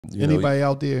Anybody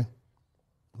out there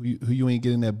who you ain't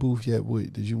get in that booth yet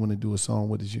with? Did you want to do a song?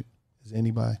 What did you? Is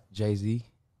anybody? Jay-Z.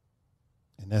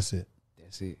 And that's it.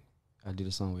 That's it. I did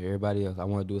a song with everybody else. I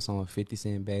want to do a song with 50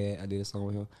 Cent Bad. I did a song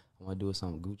with him. I want to do a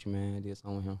song with Gucci Mane. I did a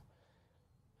song with him.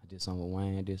 I did a song with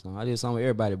Wayne. I did a song with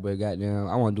everybody, but goddamn,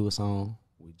 I want to do a song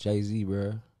with Jay-Z,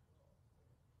 bro.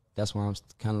 That's why I'm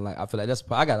kind of like, I feel like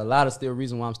I got a lot of still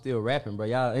reason why I'm still rapping, bro.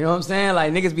 Y'all, you know what I'm saying?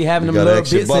 Like, niggas be having them little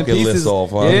bits and pieces.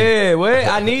 Off, huh? Yeah, what?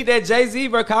 I need that Jay-Z,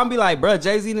 bro. I'll be like, bro,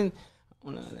 Jay-Z didn't,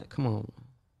 come on.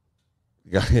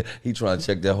 He trying to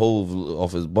check that Hove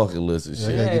off his bucket list and shit.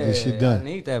 I gotta get this shit done. I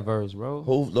need that verse, bro.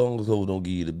 Hove, long as Hove don't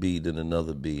give you the B, then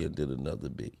another B, and then another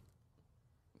B.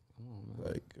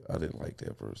 Like, I didn't like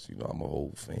that verse. You know, I'm a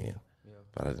Hove fan. Yeah.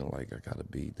 But I didn't like, I got a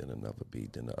B, then another B,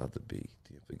 then the other B.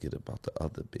 Then forget about the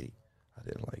other B. I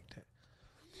didn't like that.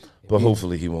 But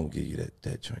hopefully he won't give you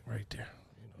that joint right there.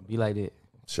 You know? Be like that.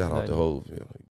 Shout out to Hove. You know.